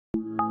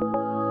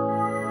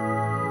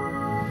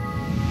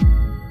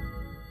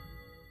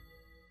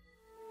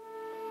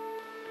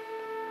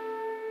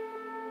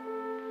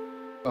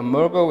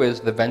Emurgo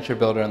is the venture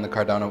builder in the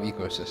Cardano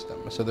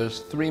ecosystem. So there's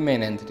three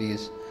main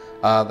entities,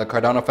 the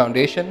Cardano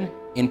Foundation,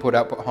 Input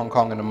Output Hong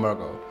Kong, and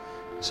Emurgo.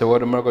 So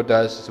what Emurgo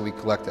does is we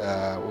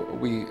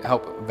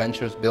help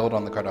ventures build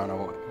on the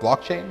Cardano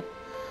blockchain.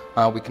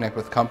 We connect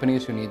with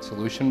companies who need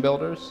solution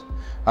builders,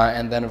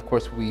 and then of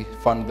course we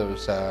fund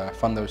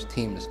those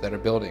teams that are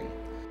building.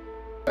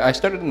 I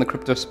started in the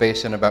crypto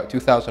space in about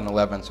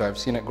 2011, so I've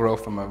seen it grow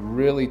from a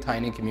really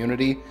tiny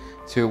community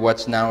to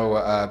what's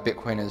now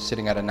Bitcoin is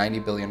sitting at a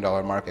 $90 billion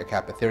market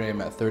cap, Ethereum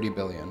at $30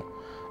 billion.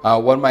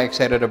 What am I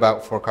excited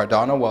about for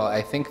Cardano? Well,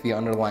 I think the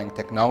underlying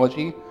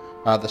technology,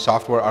 the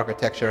software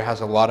architecture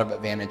has a lot of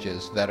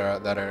advantages that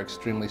are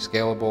extremely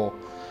scalable.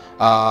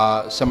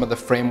 Some of the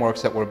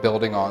frameworks that we're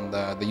building on,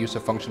 the use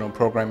of functional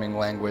programming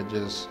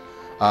languages,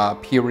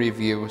 peer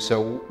review.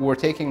 So we're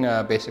taking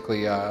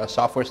basically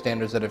software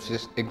standards that have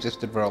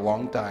existed for a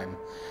long time,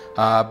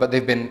 but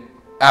they've been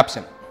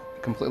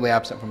completely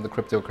absent from the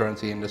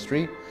cryptocurrency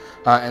industry.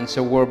 And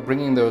so we're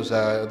bringing those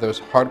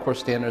hardcore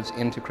standards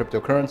into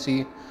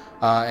cryptocurrency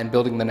and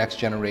building the next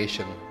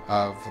generation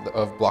of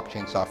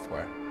blockchain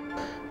software.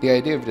 The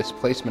idea of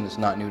displacement is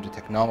not new to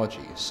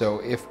technology. So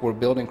if we're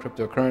building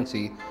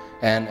cryptocurrency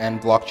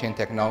and blockchain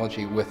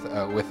technology with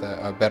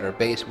a better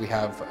base, we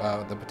have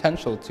the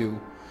potential to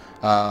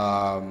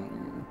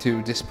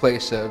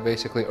displace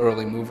basically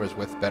early movers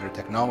with better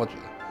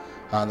technology.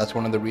 That's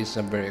one of the reasons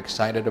I'm very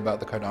excited about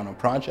the Cardano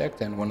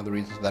project and one of the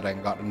reasons that I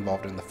got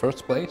involved in the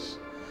first place.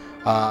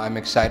 I'm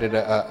excited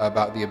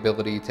about the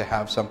ability to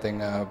have something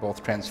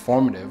both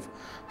transformative,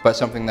 but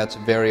something that's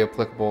very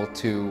applicable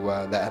to,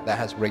 that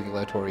has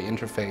regulatory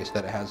interface,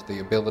 that has the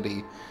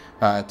ability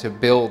to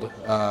build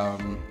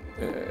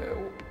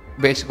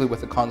basically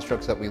with the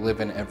constructs that we live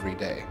in every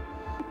day.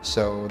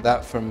 So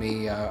that for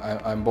me,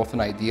 I'm both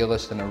an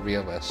idealist and a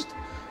realist.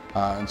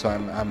 And so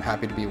I'm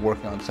happy to be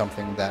working on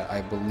something that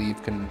I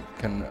believe can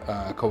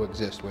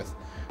coexist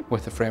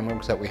with the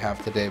frameworks that we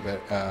have today,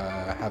 but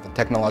have the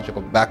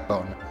technological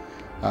backbone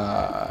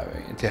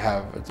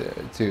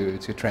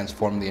to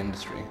transform the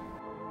industry.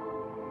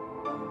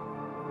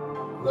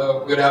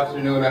 Hello, good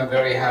afternoon. I'm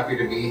very happy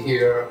to be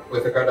here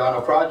with the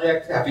Cardano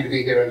project. Happy to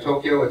be here in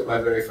Tokyo. It's my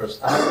very first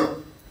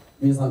time.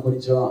 皆さんこん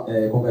にちは。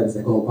今回です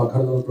ね、このカ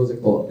ルダノプロジェ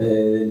クト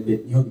で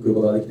日本に来る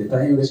ことができて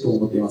大変嬉しく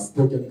思っています。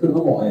東京に来る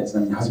のもちな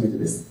みに初めて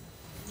です。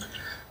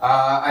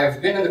I've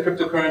been in the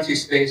cryptocurrency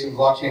space and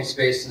blockchain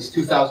space since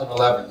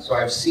 2011, so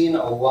I've seen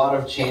a lot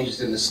of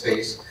changes in the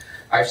space.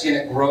 I've seen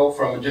it grow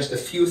from just a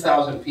few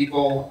thousand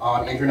people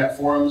on internet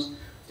forums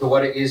to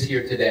what it is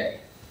here today.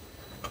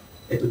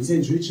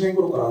 2011年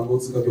頃から暗号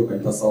通貨業界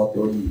に携わって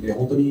おり、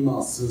本当に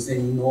今数千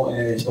人の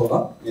人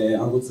が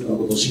暗号通貨の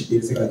ことを知ってい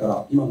る世界か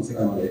ら今の世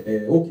界ま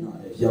で大きな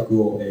飛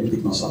躍を見て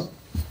きました。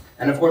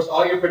And of course,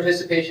 all your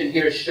participation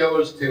here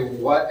shows to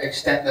what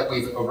extent that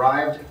we've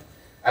arrived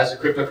as a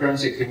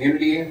cryptocurrency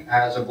community,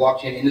 as a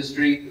blockchain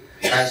industry,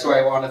 and so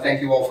I want to thank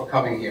you all for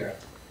coming here.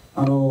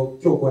 今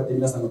日こうやって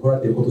皆さんが来ら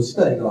れていること自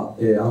体が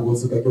暗号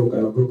通貨業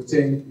界のブロックチェ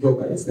ーン業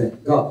界ですね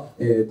がど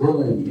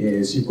のよう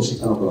に進歩して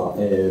きたのか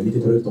が見て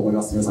取れると思い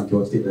ます。皆さん今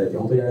日は来ていただいて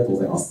本当にありがとうご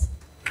ざいます。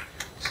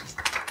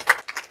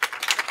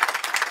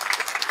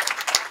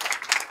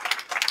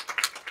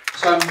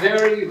So I'm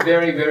very,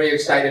 very, very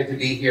excited to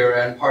be here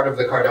and part of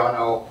the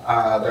Cardano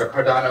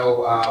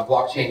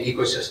blockchain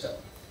ecosystem.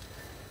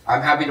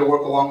 I'm happy to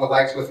work along the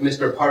likes with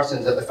Mr.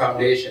 Parsons at the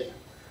foundation,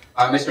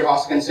 Mr.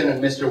 Hoskinson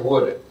and Mr.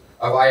 Wood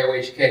of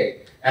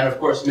IOHK, and of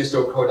course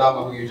Mr.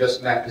 Kodama, who you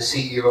just met, the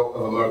CEO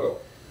of Emurgo.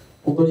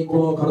 本当にこ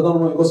のカルダノ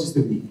のエコシステ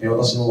ムに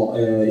私の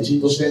一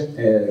員とし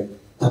て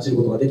立ち入る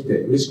ことができて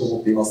嬉しく思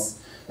っていま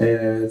す。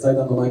財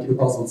団のマイケル・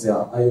パーソンズ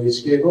や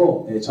IOHK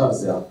のチャール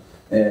ズや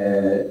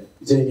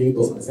ジェレミー・ウッ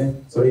ドさんですね。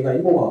それ以外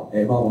にもマ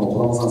ーゴの児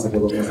玉さん、先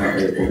ほど皆さんお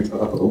目にか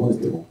かったと思うんです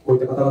けども、こうい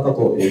った方々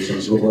と一緒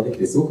に仕事ができ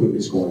てすごく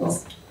嬉しく思いま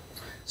す。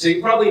So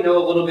you probably know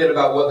a little bit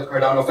about what the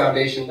Cardano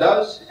Foundation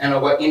does and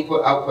what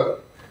input-output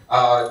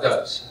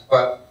does.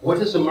 But what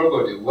does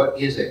Emurgo do? What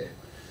is it?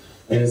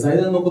 財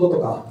団のことと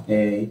か、イ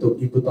ン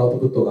プットアウト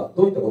プットが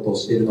どういったことを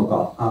しているの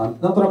か、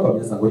なんとなくは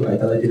皆さんご理解い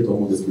ただいていると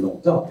思うんですけど、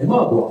じゃあエ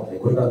マーゴは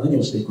これから何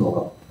をしていくの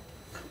か。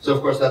So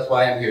of course that's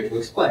why I'm here to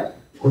explain.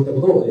 こういった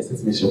ことを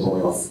説明しようと思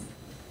います。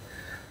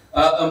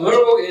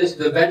Emurgo is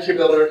the venture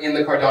builder in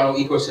the Cardano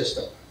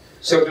ecosystem.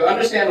 So to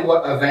understand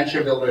what a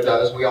venture builder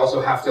does, we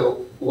also have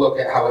to look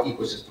at how an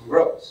ecosystem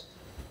grows.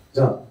 じ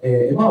ゃあ、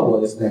エマーゴ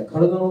はですね、カ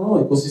ルダノの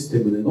エコシステ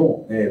ムで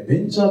の、ベ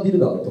ンチャービル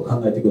ダーだと考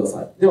えてくだ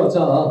さい。では、じ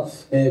ゃあ、こ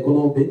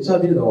のベンチャー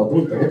ビルダーはどう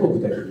いったことを具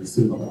体的に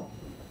するのか。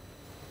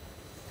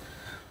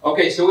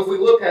Okay, so if we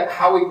look at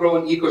how we grow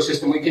an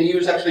ecosystem, we can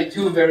use actually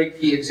two very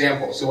key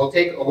examples. So we'll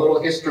take a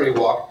little history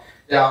walk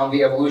down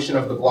the evolution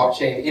of the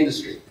blockchain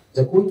industry.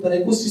 じゃあこういった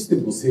エコシステ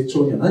ムの成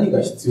長には何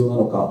が必要な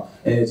のか、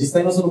実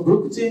際のそのブロ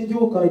ックチェーン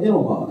業界で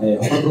の、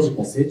他のプロジェク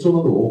トの成長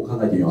などを考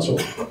えてみましょう。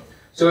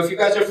So if you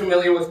guys are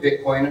familiar with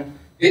Bitcoin,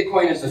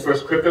 Bitcoin is the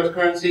first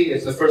cryptocurrency,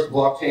 it's the first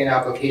blockchain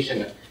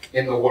application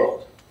in the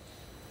world.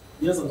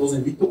 皆さん当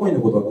然ビットコイン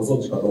のことはご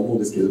存知かと思うん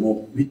ですけれど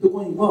も、ビット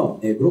コインは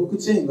ブロック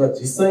チェーンが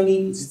実際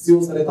に実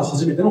用された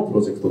初めてのプ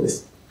ロジェクトで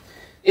す。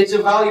It's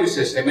a value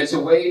system. It's a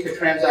way to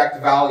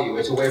transact value.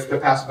 It's a way to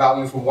pass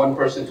value from one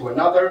person to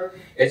another.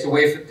 It's a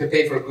way to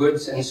pay for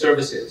goods and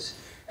services.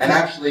 And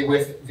actually,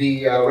 with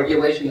the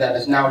regulation that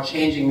is now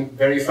changing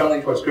very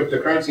friendly towards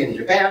cryptocurrency in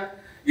Japan,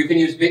 you can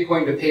use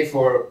Bitcoin to pay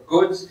for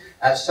goods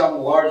at some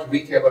large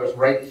retailers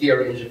right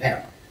here in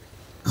Japan.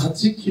 価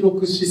値記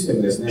録システ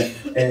ムですね、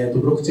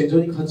ブロックチェーン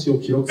上に価値を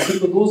記録す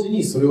ると同時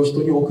にそれを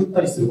人に送った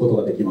りすること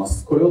ができま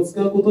す。これを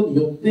使うことに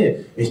よっ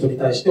て人に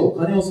対してお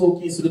金を送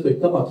金するといっ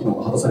た機能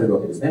が果たされる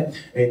わけですね。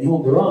日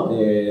本では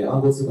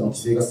暗号通貨の規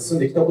制が進ん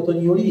できたこと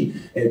により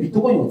ビッ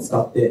トコインを使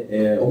っ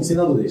てお店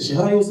などで支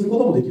払いをするこ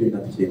ともできるように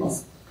なってきていま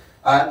す。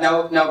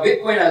Now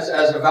Bitcoin as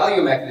a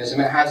value mechanism,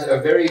 it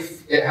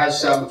has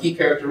some key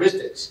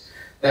characteristics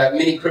that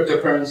many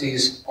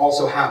cryptocurrencies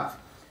also have.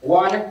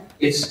 One,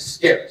 it's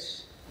scarce.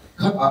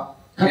 価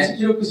値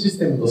記録シス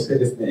テムとして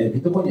ですね、ビ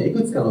ットコインにはい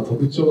くつかの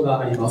特徴が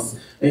あります。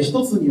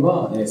一つに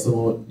は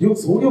その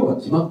総量が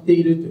決まって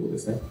いるということで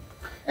すね。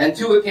And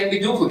two, it can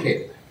be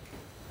duplicated.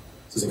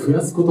 そして増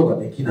やすことが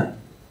できない。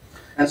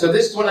And so this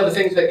is one of the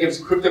things that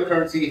gives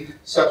cryptocurrency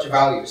such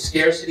value,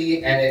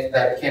 scarcity and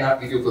that it cannot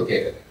be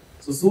duplicated.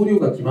 総量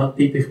が決まっ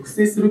ていて複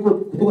製するこ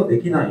とがで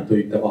きないと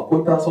いった、こう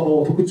いったそ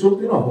の特徴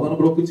というのは他の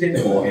ブロックチェーン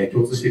でも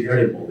共通して見ら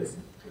れるものです。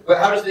But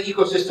how does the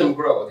ecosystem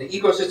grow? The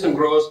ecosystem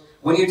grows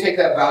when you take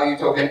that value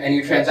token and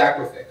you transact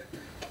with it.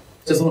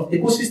 じゃあそのエ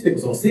コシステム、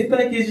その生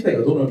態系自体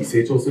がどのように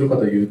成長するか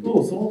という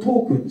と、そのト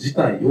ークン自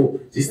体を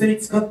実際に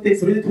使って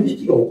それで取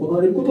引が行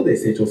われることで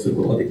成長する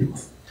ことができま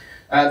す。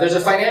There's a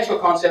financial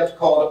concept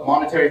called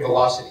monetary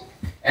velocity.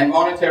 And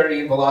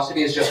monetary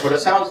velocity is just what it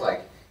sounds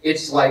like.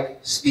 It's like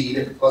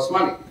speed plus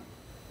money.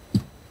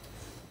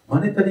 マ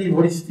ネタリー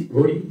ボリシテ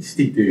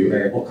ィと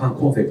いう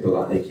コンセプト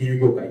が金融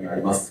業界にあ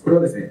ります。これ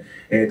はですね、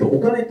お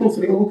金とそ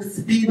れが動く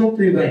スピード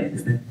という概念で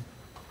すね。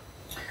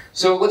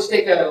So let's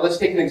take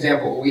an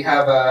example. We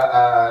have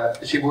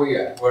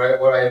Shibuya,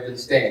 where I have been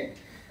staying,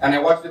 and I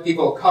watch the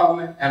people come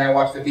and I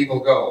watch the people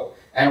go.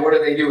 And what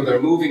do? They're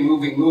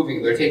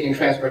moving. They're taking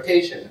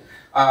transportation.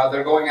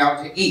 They're going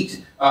out to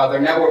eat. They're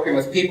networking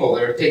with people.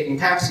 They're taking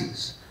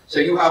taxis.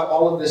 So you have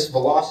all of this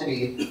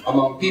velocity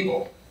among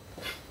people.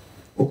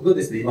 僕が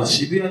ですね、今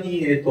渋谷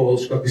に、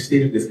宿泊してい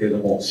るんですけれど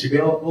も、渋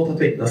谷の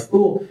例えに出す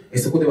と、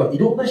そこではい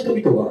ろんな人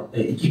々が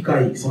行き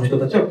交い、その人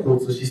たちは交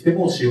通システ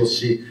ムを使用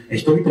し、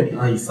人々に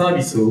会い、サー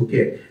ビスを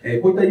受け、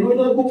こういったいろい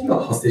ろな動きが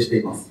発生して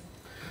います。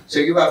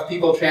So you have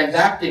people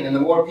transacting, and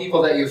the more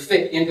people that you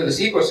fit into this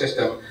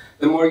ecosystem,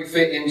 the more you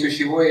fit into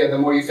Shibuya, the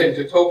more you fit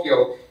into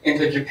Tokyo,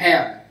 into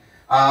Japan,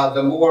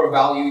 the more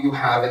value you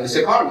have in this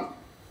economy.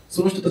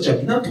 その人たちは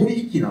みんな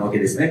取引なわけ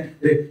ですね。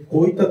で、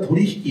こういった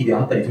取引であ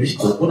ったり、取引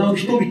を行う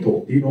人々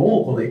っていうの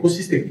を、このエコ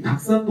システムにた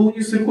くさん導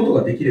入すること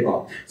ができれ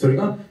ば、それ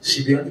が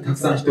渋谷にたく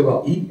さん人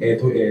が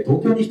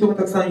東京に人が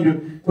たくさんい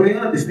る。これ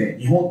がですね、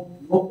日本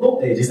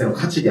の実際の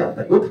価値であっ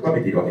たりを高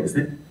めているわけです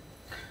ね。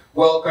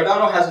Well,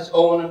 Cardano has its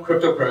own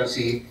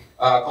cryptocurrency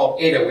called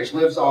ADA, which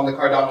lives on the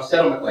Cardano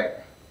settlement layer.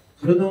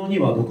 カルダノに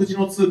は独自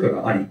の通貨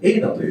があり、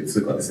ADA という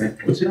通貨ですね。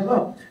こちら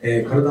が、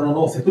カルダノ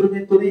のセトルメ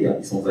ントレイヤー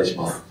に存在し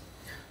ます。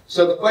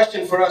So the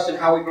question for us and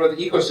how we grow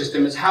the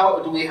ecosystem is how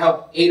do we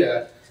help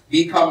ADA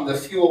become the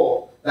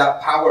fuel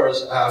that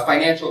powers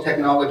financial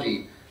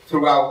technology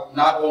throughout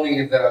not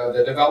only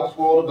the developed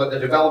world but the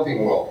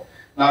developing world,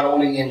 not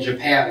only in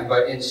Japan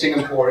but in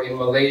Singapore, in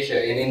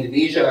Malaysia, in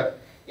Indonesia,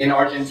 in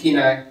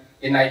Argentina,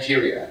 in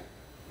Nigeria.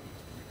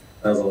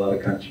 That's a lot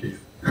of countries.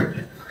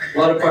 A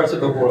lot of parts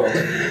of the world.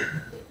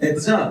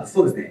 じゃあ、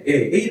そうですね、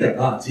ADA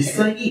が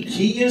実際に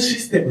金融シ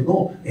ステム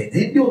の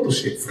燃料と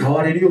して使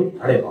われるように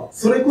なれば、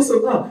それこ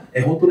そが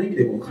本当の意味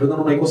でこのカルダ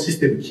ノのエコシス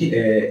テム、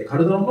カ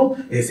ルダノの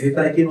生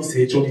態系の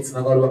成長につ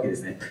ながるわけで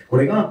すね。こ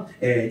れが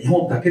日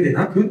本だけで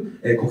な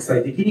く、国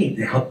際的に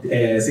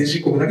先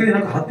進国だけで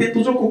なく発展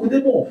途上国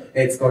でも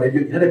使われる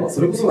ようになれば、そ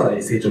れこそが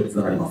成長につ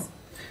ながります。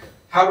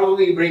How do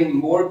we bring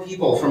more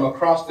people from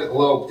across the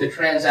globe to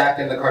transact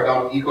in the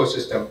Cardano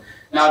ecosystem,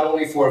 not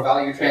only for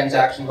value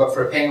transaction, but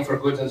for paying for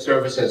goods and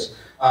services,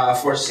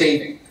 for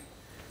saving?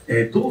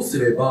 どうす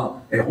れ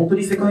ば本当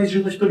に世界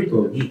中の人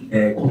々に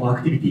このア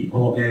クティビティ、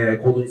この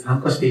行動に参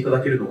加していた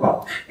だけるの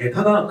か、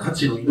ただ価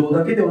値の移動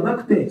だけではな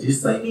くて、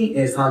実際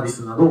にサービ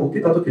スなどを受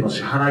けた時の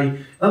支払い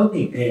など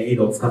に移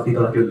動を使っていた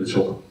だけるのでし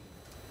ょうか。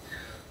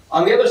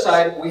On the other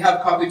side, we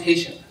have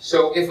computation.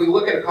 So if we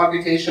look at a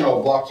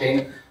computational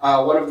blockchain,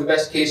 one of the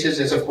best cases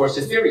is, of course,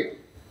 Ethereum.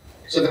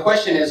 So the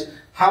question is,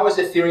 how is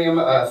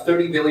Ethereum a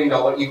 $30 billion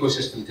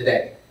ecosystem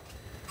today?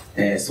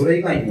 それ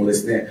以外にもで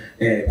すね、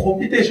コン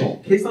ピュテーシ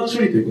ョン、計算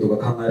処理ということ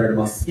が考えられ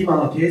ます。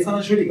今、計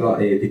算処理が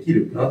でき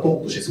るプラットフォー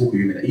ムとしてすごく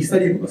有名なイーサ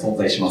リウムが存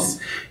在しま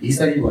す。イー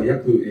サリウムは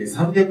約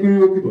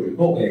300億ドル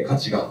の価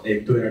値が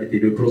認められてい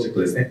るプロジェク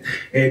トですね。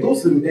どう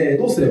す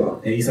れ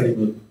ばイーサリウ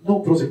ムの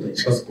プロジェクトに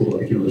近づくことが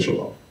できるのでしょう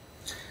か。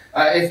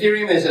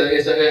Ethereum is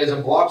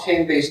a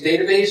blockchain-based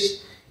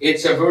database.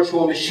 It's a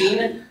virtual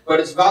machine,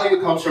 but its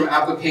value comes from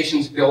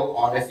applications built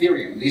on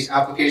Ethereum. These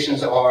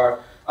applications are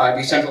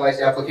decentralized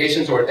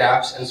applications or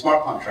dApps and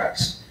smart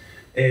contracts.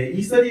 イ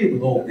ーサリウム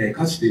の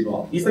価値という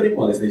のは、イーサリウ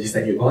ムはですね、実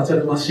際にバーチャ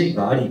ルマシン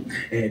があり、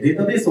デー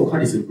タベースを管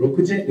理するブロッ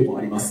クチェーンでも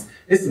あります。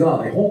ですが、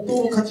本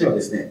当の価値は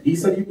ですね、イー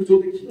サリウム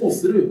上で機能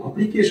するアプ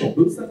リケーション、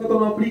分散型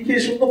のアプリケー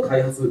ションの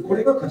開発、こ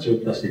れが価値を生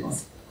み出していま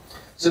す。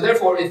So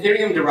therefore,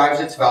 Ethereum derives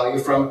its value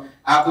from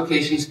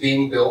applications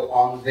being built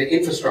on the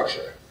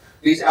infrastructure.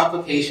 These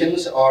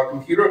applications are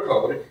computer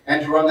code,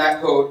 and to run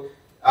that code,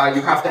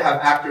 you have to have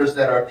actors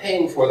that are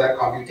paying for that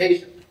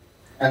computation.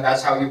 And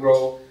that's how you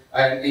grow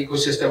an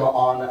ecosystem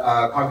on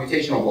a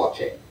computational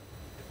blockchain.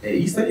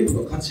 イーサリウ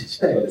ムの価値自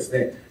体はです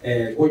ね、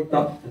こういっ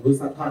た分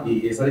散管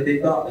理されてい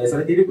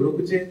るブロッ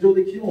クチェーン上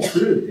で機能す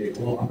る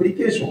このアプリ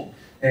ケーショ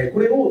ン、こ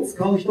れを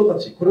使う人た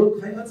ち、これを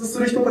開発す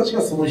る人たち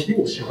がその費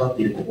用を支払っ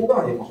ている、ここ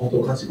が本当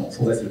の価値の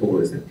存在するところ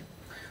ですね。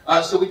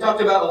So we talked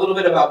about a little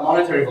bit about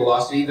monetary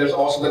velocity. There's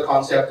also the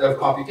concept of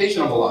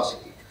computational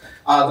velocity.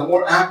 The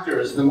more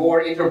actors, the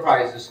more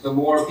enterprises, the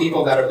more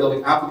people that are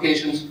building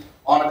applications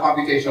on a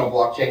computational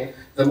blockchain,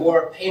 the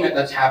more payment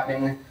that's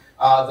happening,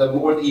 the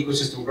more the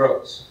ecosystem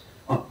grows.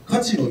 価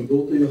値の移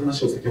動という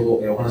話を先ほ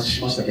どお話し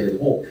しましたけれ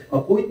ども、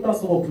こういった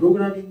そのプログ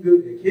ラミン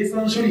グ、計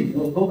算処理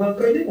の段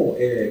階でも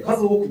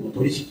数多くの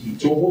取引、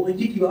情報の行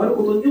き来がある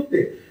ことによっ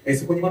て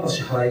そこにまた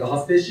支払いが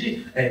発生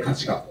し、価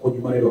値がここに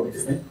生まれるわけで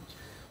すね。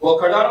Well,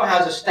 Cardano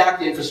has a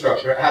stacked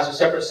infrastructure. It has a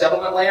separate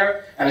settlement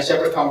layer and a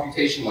separate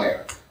computation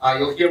layer.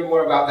 You'll hear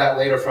more about that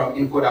later from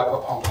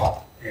Input-Output Hong Kong.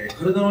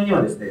 カルダノに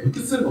はですね、複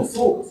数の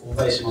層が存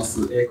在しま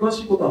す。詳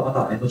しいことはま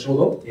た後ほ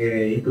ど、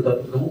インプットアウ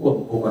トプット香港の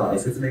方から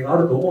説明が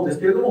あると思うんです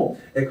けれども、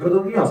カル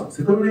ダノには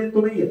セトルメン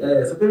トレイヤ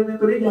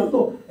ー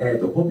と、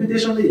コンピューテー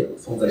ションレイヤーが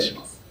存在し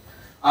ます。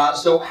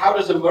So how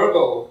does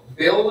Emurgo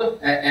build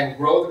and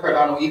grow the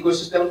Cardano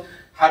ecosystem?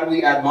 How do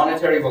we add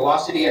monetary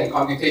velocity and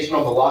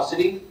computational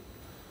velocity?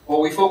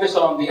 Well, we focus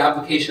on the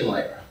application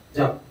layer.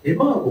 じゃあ、エ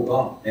マーゴ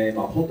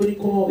が、本当に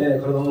この、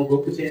体のブ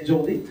ロックチェーン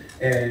上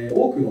で、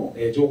多くの、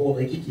情報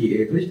の行き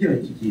来、取引の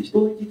行き来、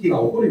人の行き来が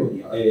起こるよう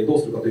に、どう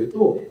するかという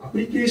と、アプ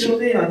リケーション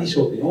レイヤーに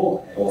焦点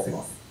を合わせ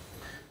ます。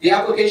The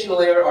application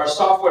layer are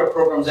software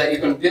programs that you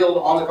can build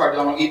on the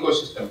Cardano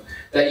ecosystem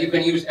that you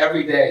can use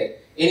every day,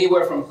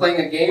 anywhere from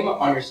playing a game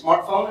on your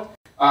smartphone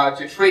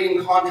to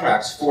trading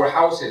contracts for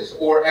houses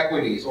or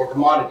equities or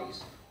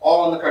commodities,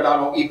 all in the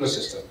Cardano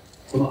ecosystem.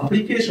 このアプ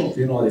リケーションと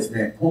いうのはです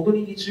ね、本当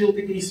に日常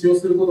的に使用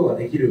することが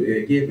でき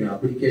るゲームやア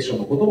プリケーション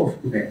のことも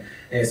含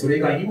め、それ以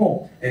外に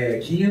も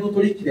金融の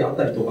取引であっ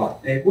たりとか、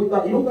こういっ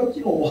たいろんな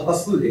機能を果た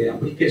すア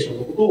プリケーション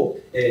のことを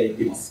言っ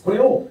ています。これ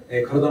を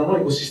カルダノの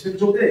エコシステム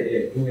上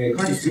で運営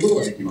管理すること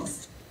ができま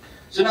す。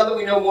So now that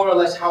we know more or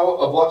less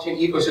how a blockchain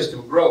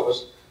ecosystem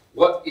grows,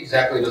 what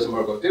exactly does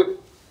Emurgo do?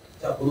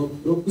 じゃあこの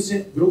ブロックチ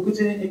ェ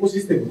ーンエコ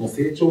システムの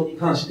成長に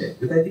関して、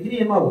具体的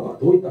にエマーゴが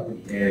どういったふう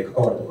に関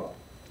わるのか。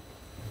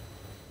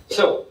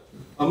So,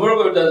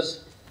 Emurgo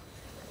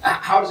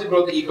how does it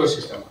grow the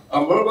ecosystem?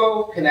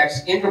 Emurgo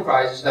connects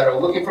enterprises that are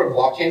looking for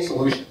blockchain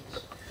solutions.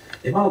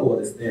 エマーゴは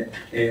ですね、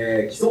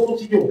既存の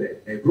企業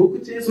でブロッ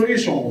クチェーンソリュー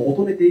ションを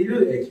求めてい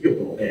る企業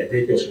と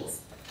提供しま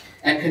す。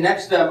And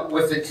connects them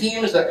with the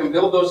teams that can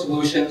build those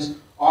solutions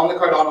on the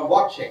Cardano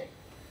blockchain.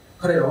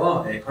 彼ら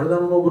はカルダ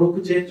ノのブロッ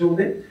クチェーン上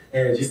で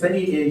実際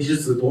に技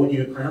術導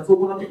入、開発を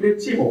行ってくれる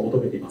チームを求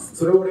めています。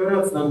それを我々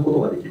はつなぐこ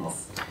とができま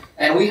す。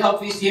And we help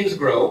these teams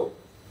grow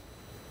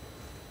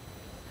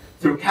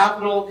through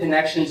capital,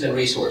 connections, and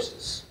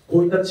resources. こ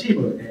ういったチー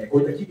ム、こ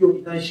ういった企業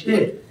に対し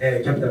て、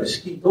キャピタル、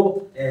資金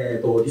と、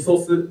リソ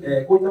ー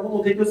ス、こういったもの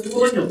を提供するこ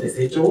とによって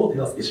成長を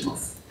手助けしま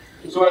す。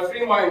So our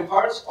three main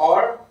parts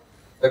are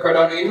the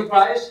Cardano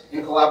Enterprise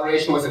in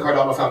collaboration with the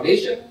Cardano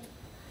Foundation,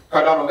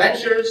 Cardano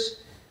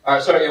Ventures,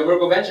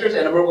 Emurgo Ventures,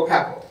 and Emurgo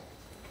Capital.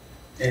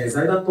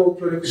 財団と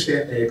協力し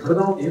て、カル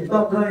ダノエン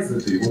タープライ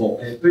ズというも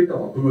の、といった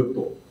部分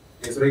と、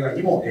それ以外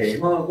にも、エ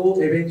マーゴ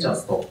ベンチャー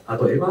ズと、あ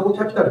とエマーゴキ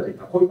ャピタルといっ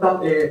た、こういった、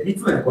3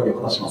つの役割を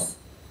果たします。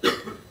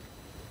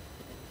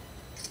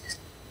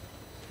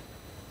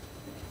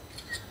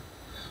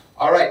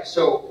Alright,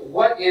 so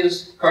what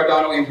is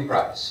Cardano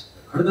Enterprise?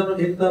 カルダノ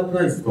エンタープ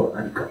ライズと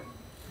は何か。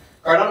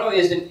Cardano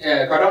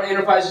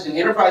Enterprise is an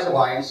enterprise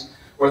alliance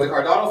where the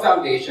Cardano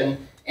Foundation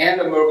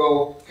and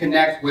Emurgo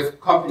connect with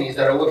companies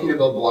that are looking to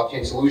build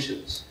blockchain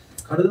solutions.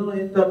 カルダノ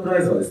エンタープラ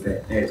イズはです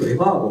ね、エ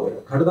マーゴ、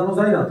カルダノ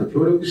財団と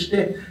協力し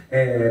て、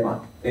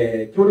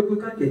協力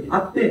関係にあ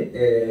っ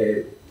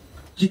て、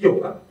企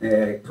業が、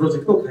プロジェ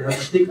クトを開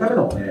発していくため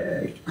の、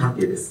関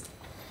係です。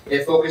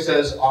It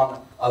focuses on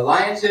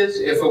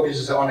alliances, it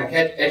focuses on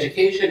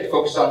education, it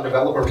focuses on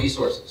developer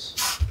resources.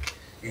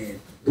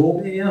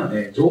 同盟や、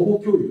情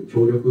報共有、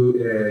協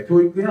力、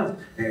教育や、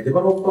デベ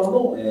ロッパー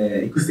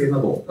の、育成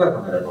などが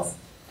考えられます。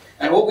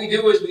And what we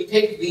do is we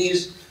take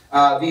these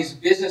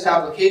business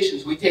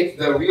applications, we take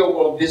the real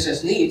world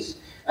business needs,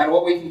 and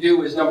what we can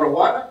do is number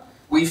one,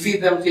 we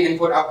feed them to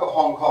Input-Output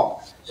Hong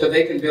Kong, so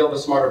they can build a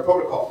smarter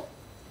protocol.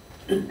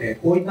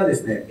 こういったで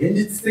すね、現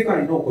実世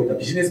界のこういった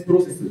ビジネスプ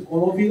ロセス、こ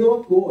のフィード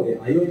バックを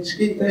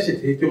IoT に対して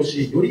提供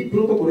し、よりプ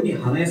ロトコルに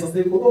反映さ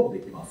せることもで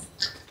きます。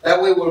That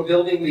way we're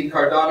building the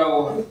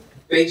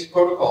Cardano-based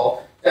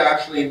protocol to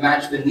actually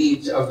match the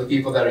needs of the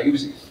people that are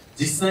using it.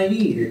 実際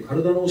にカ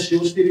ルダノを使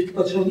用している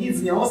人たちのニー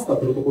ズに合わせた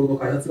プロトコルの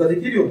開発がで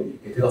きるように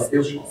手助け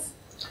をします。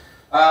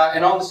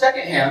And on the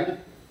second hand,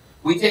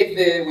 we take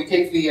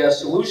the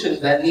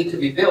solutions that need to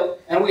be built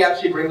and we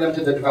actually bring them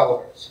to the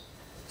developers.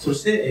 そ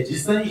して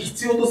実際に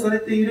必要とされ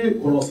てい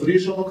るこのソリュー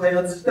ションの開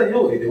発自体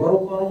をデベロ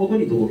ッパーのもと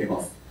に届け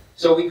ます。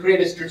So we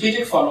create a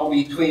strategic funnel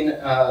between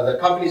the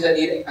companies that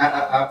need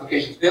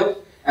applications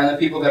built and the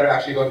people that are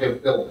actually going to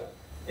build them.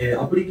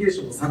 アプリケーシ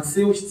ョンの作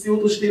成を必要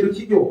としている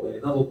企業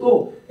など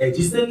と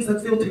実際に作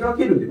成を手掛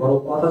けるデベロ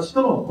ッパーたち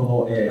との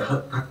この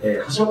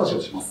橋渡し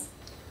をします。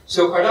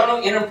So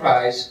Cardano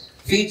Enterprise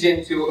feeds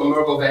into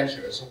Emurgo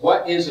Ventures.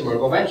 What is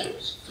Emurgo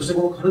Ventures? そして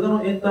このカルダ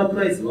ノエンタープ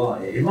ライズは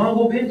エマー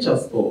ゴベンチャー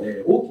ズと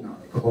大きな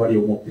関わり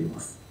を持っていま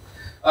す。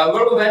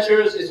Emurgo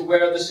Ventures is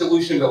where the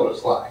solution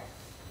builders lie.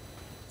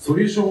 ソ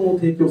リューションを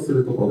提供す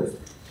るところです。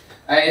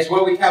It's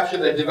where we capture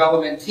the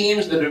development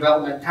teams, the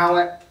development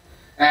talent,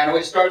 and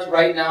it starts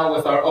right now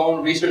with our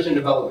own research and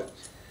development.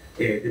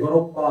 デベ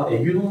ロッパ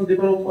ー、有能なデ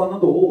ベロッパーな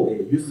どを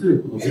有す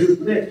るこのグルー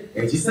プで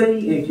実際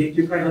に研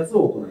究開発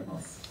を行いま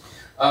す。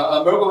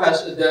Emurgo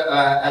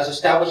has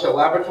established a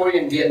laboratory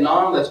in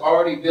Vietnam that's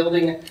already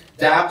building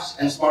dApps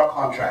and smart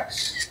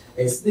contracts.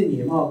 すでに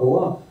エマーゴ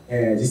は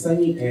実際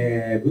に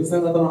分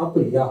散型のア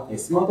プリや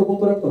スマートコン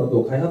トラクトな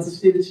どを開発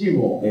しているチー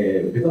ムを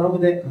ベトナム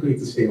で確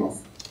立していま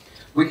す。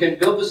We can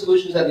build the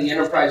solutions that the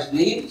enterprise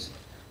needs,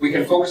 we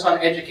can focus on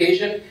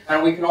education,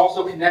 and we can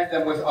also connect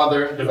them with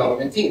other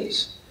development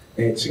teams.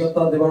 違っ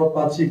たデベロッ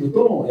パーチームと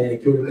の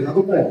協力な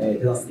ども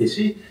手助け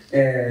し、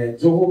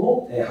情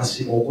報の発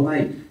信を行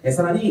い、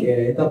さらに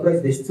エンタープライ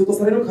ズで必要と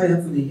される開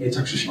発に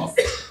着手します。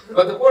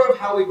But the core of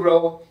how we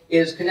grow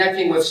is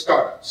connecting with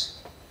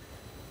startups.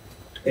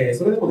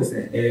 それでもです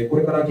ね、こ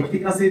れから劇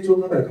的な成長の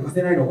中で欠か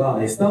せないのが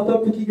スタートアッ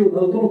プ企業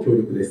などとの協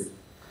力です。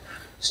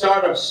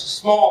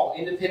Startups, small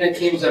independent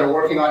teams that are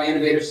working on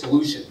innovative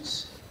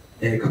solutions.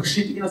 革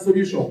新的なソ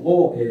リューション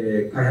を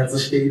開発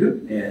している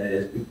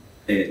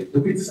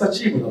独立した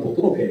チームなど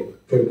との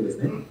協力です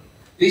ね。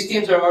These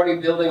teams are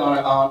already building on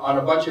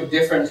a bunch of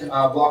different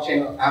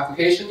blockchain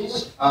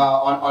applications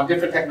on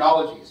different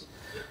technologies.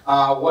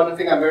 One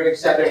thing I'm very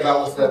excited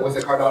about with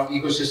the Cardano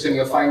ecosystem,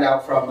 you'll find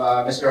out from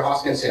Mr.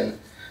 Hoskinson,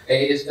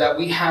 is that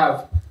we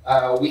have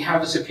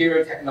the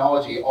superior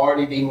technology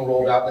already being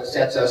rolled out that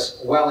sets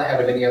us well ahead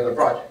of any other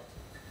project.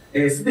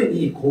 すで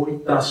にこうい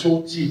った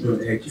小チーム、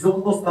既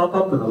存のスタート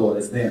アップなどは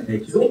ですね、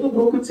既存の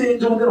ブロックチェーン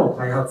上での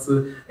開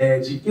発、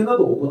実験な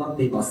どを行っ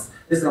ています。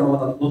ですが、ま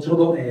た後ほ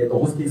ど、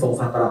ホスキンソン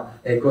さんか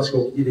ら、詳しく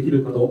お聞きでき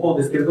るかと思うん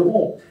ですけれど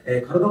も、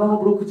カルダノの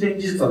ブロックチェーン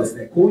技術はです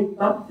ね、こういっ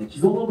た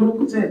既存のブロッ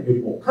クチェーンよ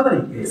りもかな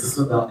り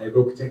進んだブ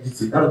ロックチェーン技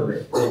術になるの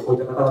で、こういっ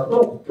た方々と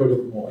の協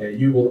力も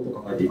有望だと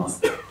考えていま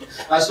す。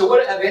So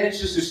what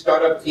advantages do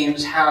startup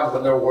teams have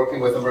when they're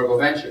working with Emurgo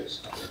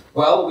Ventures?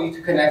 Well, we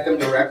connect them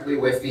directly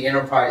with the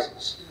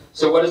enterprises.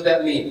 So what does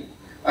that mean?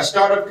 A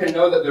startup can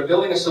know that they're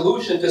building a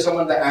solution to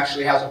someone that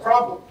actually has a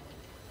problem.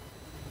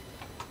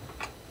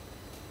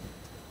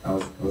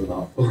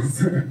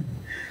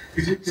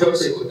 So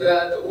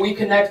we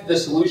connect the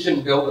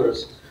solution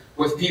builders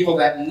with people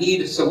that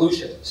need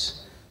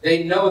solutions.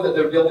 They know that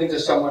they're building to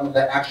someone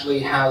that actually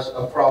has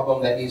a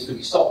problem that needs to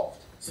be solved.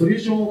 ソリュ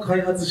ーションを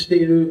開発して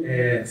い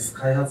る、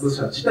開発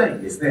者自体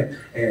にですね、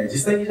実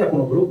際にじゃあこ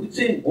のブロック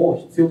チェーンを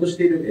必要とし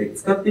ている、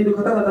使っている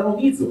方々の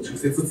ニーズを直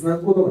接つな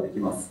ぐことができ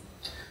ます。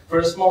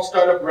For a small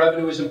startup,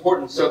 revenue is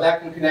important, so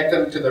that can connect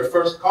them to their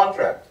first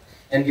contract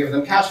and give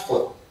them cash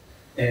flow.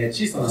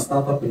 小さなス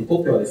タートアップにと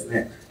ってはです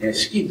ね、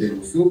資金というの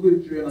もすご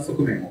く重要な側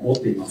面を持っ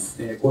ています。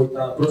こういっ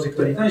たプロジェク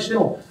トに対して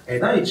の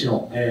第一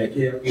の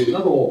契約な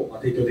どを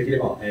提供できれ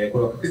ば、これ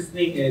は確実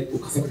に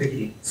加速的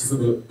に進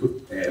む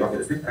わけ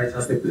ですね。大事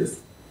なステップで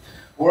す。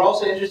We're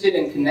also interested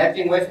in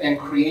connecting with and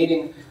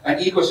creating an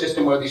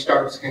ecosystem where these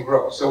startups can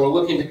grow. So we're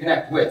looking to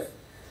connect with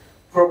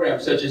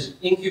programs such as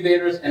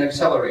incubators and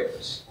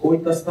accelerators. こう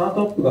いったスター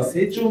トアップが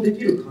成長でき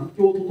る環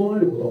境を整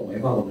えることもエ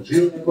マーゴの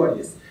重要な役割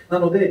です。な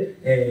ので、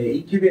イ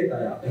ンキュベータ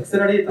ーやアクセ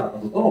ラレーター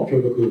などとの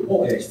協力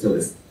も必要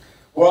です。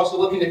We're also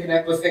looking to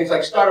connect with things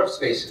like startup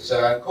spaces,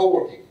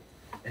 co-working.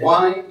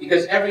 Why?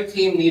 Because every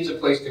team needs a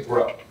place to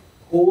grow.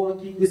 コーワ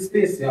ーキングス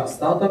ペースやス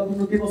タートアップ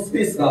向けのスペ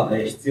ースが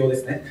必要で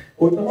すね。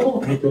こういったもの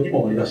の提供に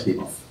も乗り出してい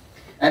ます。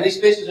And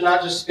these spaces are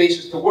not just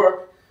spaces to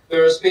work,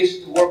 there are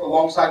spaces to work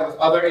alongside with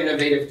other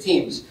innovative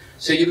teams.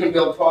 So you can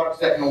build products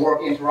that can work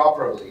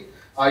interoperably.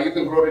 You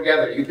can grow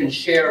together, you can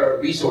share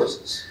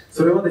resources.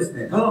 それはです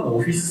ね、ただの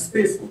オフィススペ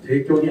ースの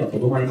提供にはと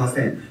どまりま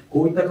せん。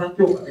こういった環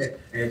境下で、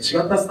違っ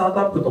たスタート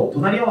アップと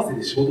隣り合わせ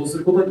で仕事をす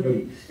ることによ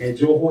り、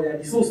情報や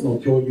リソースの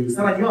共有、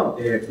さらには、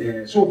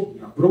商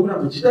品やプログラ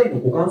ム自体の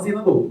互換性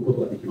などを生むこ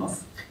とができま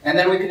す。And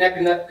then we can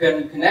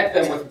connect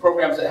them with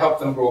programs that help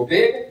them grow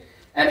big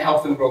and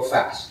help them grow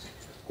fast.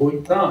 こうい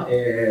った、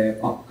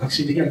革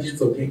新的な技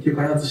術を研究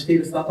開発してい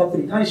るスタートアップ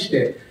に対し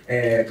て、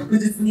確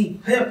実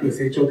に早く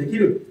成長でき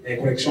る、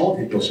コネクションを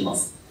提供しま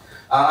す。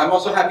I'm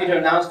also happy to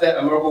announce that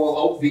Emurgo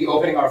will be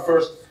opening our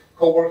first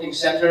co-working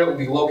center. It will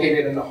be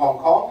located in Hong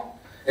Kong.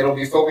 It will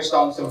be focused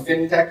on some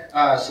fintech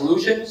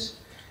solutions.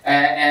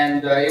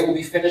 it will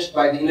be finished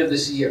by the end of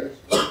this year.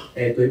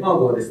 今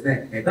はです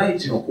ね、第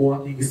一のコワ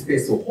ーキングスペー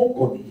スを香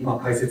港に今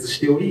開設し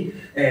ており、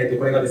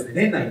これがですね、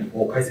年内に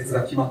もう開設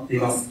が決まってい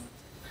ます。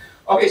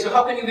Okay, so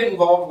how can you get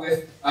involved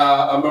with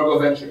Emurgo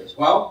Ventures?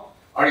 Well,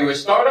 are you a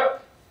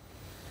startup?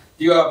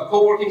 Do you have a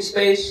co-working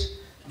space?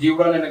 Do you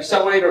run an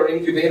accelerator or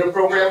incubator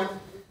program?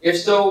 If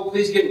so,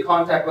 please get in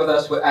contact with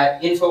us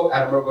at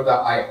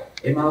info@emurgo.io.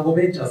 エマーゴ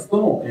ベンチャーズと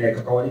の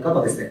関わり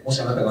方ですね。も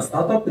しあなたがスタ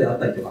ートアップであっ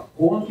たりとか、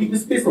コワーキング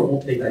スペースを持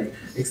っていたり、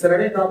エクセラ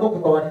レーターと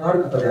関わりのあ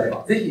る方であれ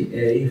ば、ぜひ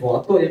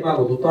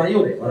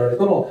info@emargo.io で我々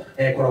との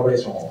コラボレー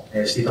ションを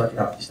していただけ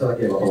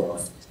ればと思いま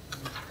す。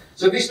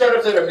So these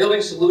startups that are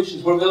building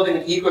solutions, we're building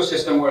an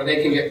ecosystem where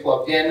they can get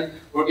plugged in.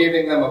 We're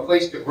giving them a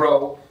place to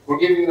grow. We're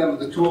giving them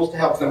the tools to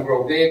help them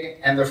grow big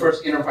and their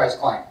first enterprise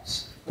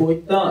clients. こうい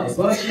った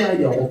素晴らしいアイ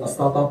デアを持ったス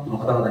タートアップの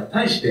方々に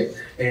対して、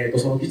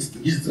その技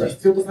術が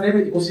必要とされ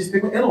るエコシステ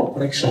ムへのコ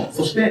ネクション、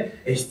そして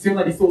必要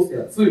なリソース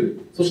やツー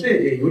ル、そし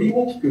てより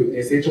大き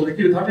く成長で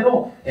きるため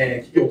の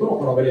企業との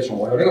コラボレーショ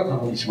ンを我々が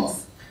可能にしま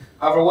す。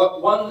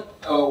However, one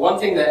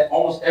thing that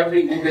almost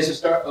every new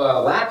business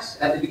lacks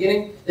at the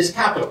beginning is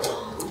capital.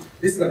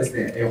 ですがです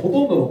ね、ほ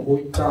とんどのこう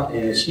いった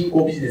新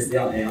興ビジネス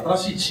や新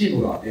しいチー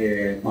ムが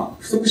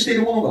不足してい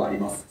るものがあり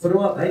ます。それ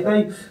は大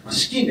体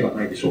資金では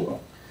ないでしょうか。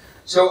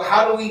So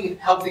how do we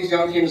help these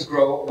young teams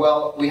grow?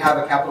 Well, we have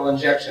a capital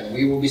injection.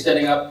 We will be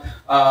setting up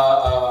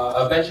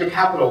a venture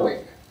capital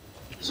wing.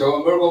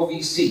 So Emurgo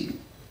VC.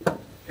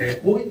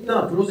 こういっ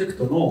たプロジェク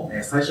トの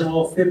最初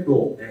のステップ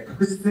を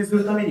確実にす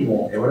るために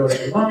も、我々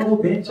エマーゴ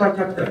ベンチャー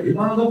キャピタル、エ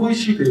マーゴ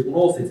VC というも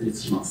のを設立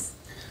します。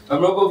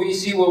Emurgo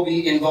VC will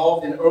be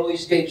involved in early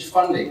stage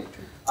funding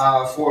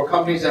for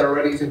companies that are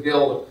ready to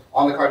build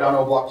on the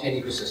Cardano blockchain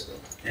ecosystem.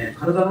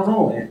 カルダノ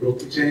のブロッ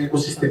クチェーンエコ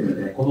システム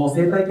で、この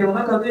生態系の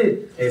中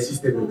でシ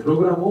ステム、プロ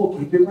グラムを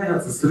研究開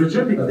発する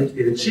準備ができ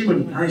ているチーム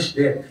に対し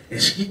て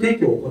資金提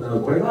供を行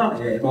う、これが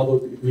エマー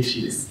ゴ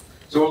VC です。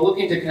So we're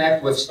looking to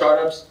connect with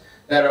startups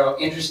that are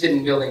interested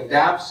in building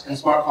dApps and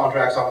smart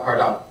contracts on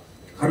Cardano.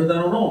 カルダ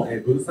ノの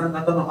分散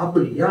型のア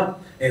プリや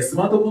ス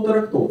マートコント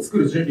ラクトを作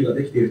る準備が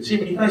できているチ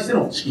ームに対して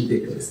の資金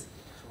提供です。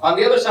On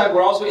the other side,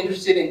 we're also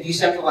interested in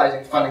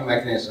decentralizing funding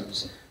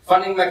mechanisms.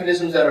 Funding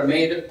mechanisms that are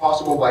made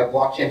possible by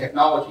blockchain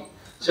technology,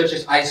 such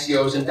as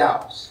ICOs and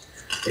DAOs.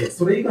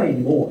 それ以外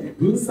にも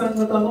分散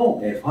型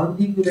のファン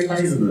ディングメカ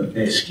ニズム、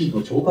資金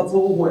の調達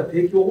方法や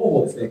提供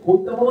方法ですね、こう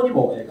いったものに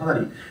もかな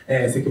り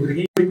積極的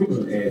に取り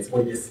組むつも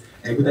りです。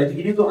具体的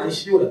に言うと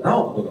ICO や DAO な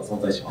どが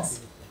存在しま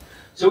す。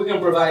So we can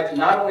provide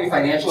not only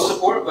financial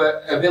support,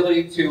 but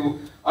ability to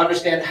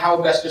understand how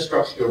best to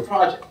structure your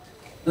project.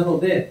 なの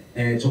で、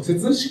直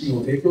接資金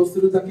を提供す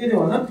るだけで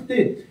はなく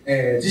て、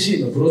自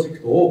身のプロジェク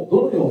トを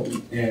どのように、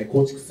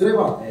構築すれ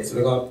ば、そ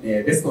れが、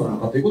ベストなの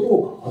かということ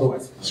をアドバイ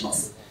スしま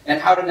す。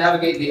And how to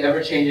navigate the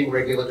ever-changing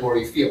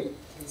regulatory field.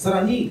 さ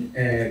らに、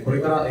こ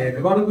れから、目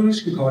まぐる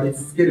しく変わり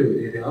続け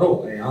るであ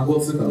ろう、暗号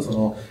通貨のそ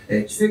の、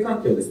規制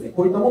関係をですね、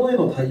こういったものへ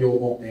の対応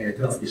も、手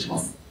助けしま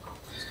す。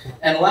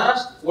And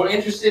last, we're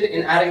interested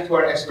in adding to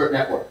our expert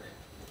network.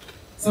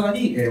 さら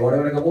に、我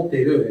々が持って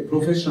いるプ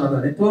ロフェッショナル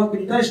なネットワーク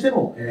に対して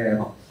の、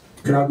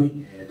プラグイ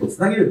ンとつ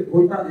なげる、こ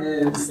ういった、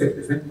ステップ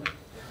ですね。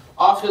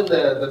Often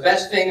the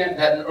best thing that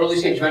an early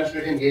stage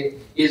venture can get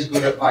is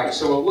good advice.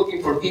 So we're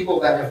looking for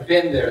people that have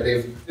been there,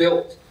 they've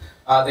built,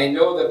 they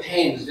know the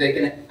pains, they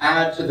can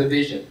add to the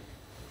vision.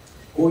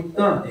 こういっ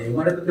た生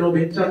まれたての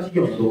ベンチャー企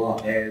業など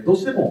はどう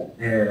しても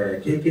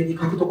経験に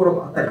欠くところ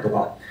があったりと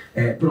か、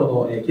プ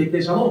ロの経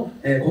験者の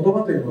言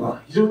葉というの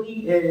が非常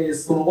に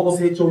その後の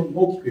成長に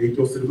大きく影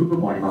響する部分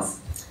もありま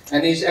す。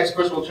And these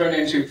experts will turn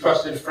into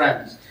trusted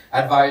friends,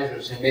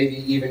 advisors, and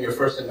maybe even your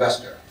first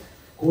investor.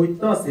 こういっ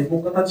た専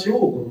門家たちを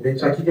このベン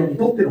チャー企業に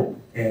とっての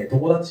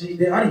友達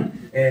であり、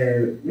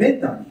メン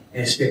ター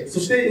にして、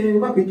そしてう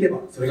まくいけば、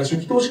それが初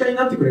期投資家に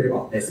なってくれれ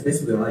ばベス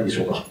トではないでし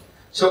ょうか。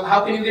So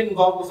how can you get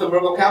involved with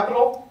Emurgo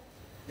Capital?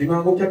 エマ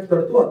ーゴキャピタ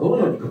ルとはどの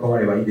ように関わ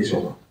ればいいでしょ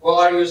うか。Well,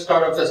 are you a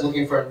startup that's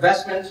looking for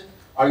investment?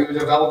 Are you a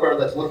developer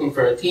that's looking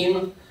for a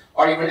team?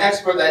 Are you an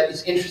expert that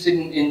is interested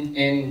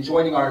in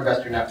joining our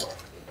investor network?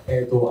 あ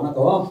な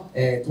たは、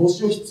投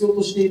資を必要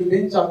としている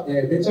ベンチャ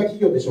ー企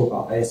業でしょう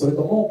か、それ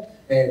とも、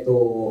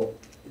こ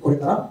れ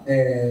から、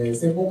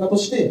専門家と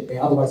して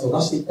アドバイスを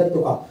出していったり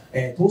とか、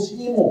投資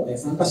にも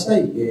参加した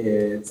い、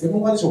専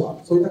門家でしょうか、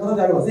そういった方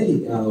であればぜ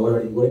ひ我々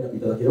にご連絡い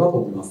ただければと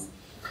思います。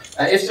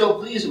If so,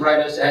 please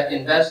write us at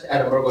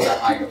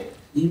invest@emurgo.io.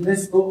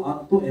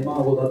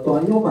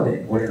 invest@emargo.io ま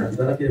でご連絡い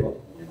ただければと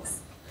思いま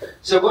す。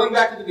So going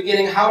back to the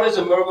beginning, how does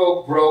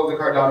Emurgo grow the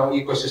Cardano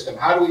ecosystem?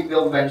 How do we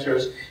build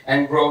ventures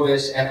and grow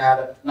this and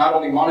add not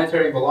only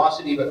monetary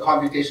velocity but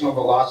computational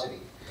velocity?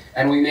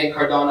 And we make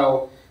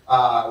Cardano,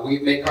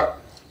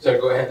 sorry,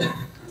 go ahead.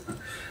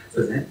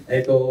 そうですね。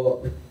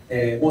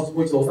も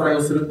う一度おさらい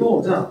をする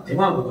と、じゃあエ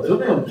マーゴがど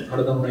のようにカ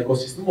ルダノのエコ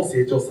システムを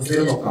成長させ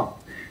るのか。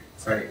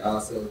So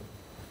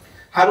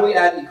how do we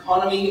add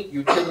economy,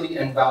 utility,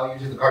 and value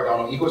to the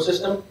Cardano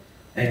ecosystem?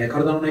 カ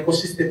ルダノのエコ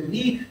システム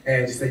に、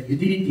実際にユー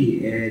ティリ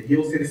ティ、利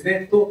用性です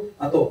ね、と、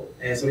あと、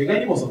それ以外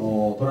にもそ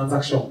のトランザ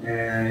クシ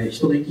ョン、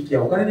人の行き来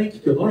やお金の行き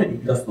来をどのように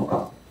生み出すの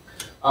か。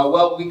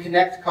Well, we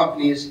connect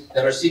companies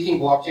that are seeking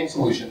blockchain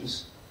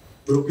solutions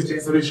ブロックチェー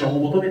ンソリューションを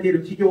求めている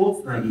企業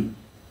をつなぎ、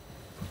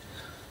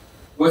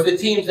with the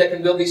teams that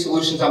can build these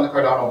solutions on the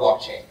Cardano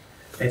blockchain.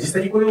 実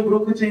際にこれをブロ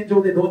ックチェーン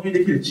上で導入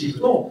できるチー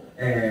ムと、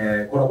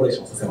コラボレーシ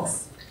ョンさせま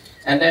す。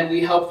And then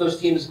we help those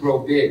teams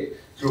grow big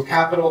through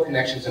capital,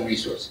 connections, and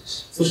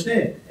resources. そし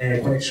て、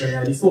コネクション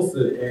やリソー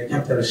ス、キ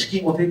ャピタル、資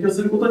金を提供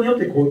することによっ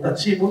てこういった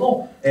チーム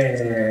の、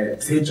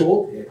成長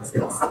を、助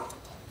けます。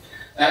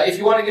If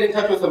you want to get in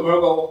touch with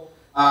Emurgo,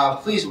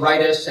 please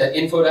write us at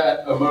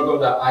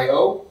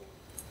info@emurgo.io.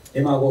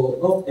 エマー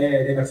ゴの、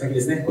連絡先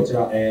ですね。こち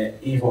ら、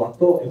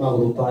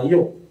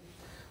info@emargo.io。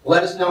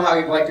Let us know how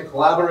you'd like to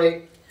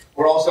collaborate.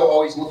 We're also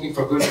always looking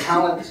for good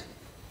talent.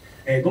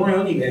 どの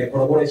ようにコ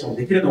ラボレーション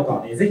できるの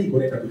か、ぜひご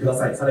連絡くだ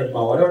さい。さらに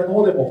我々の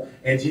方でも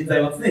人材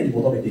は常に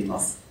求めていま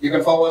す。You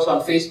can follow us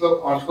on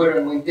Facebook, on Twitter,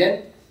 and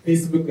LinkedIn.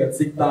 Facebook や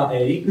Twitter、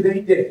リンクで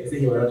見て、ぜ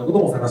ひ我々のこと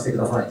も探してく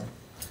ださい。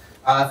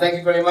Thank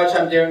you very much.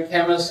 I'm Darren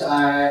Camas,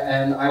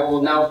 and I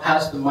will now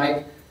pass the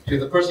mic to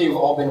the person you've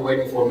all been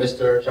waiting for,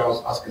 Mr.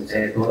 Charles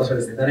Hoskinson. 私は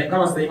ですね、ダレン・カ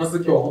マスと言います。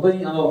今日は本当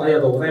にありが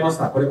とうございまし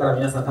た。これから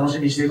皆さん楽し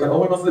みにしているかと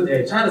思います。チ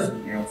ャールズに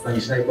お伝え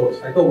したい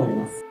と思い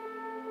ます。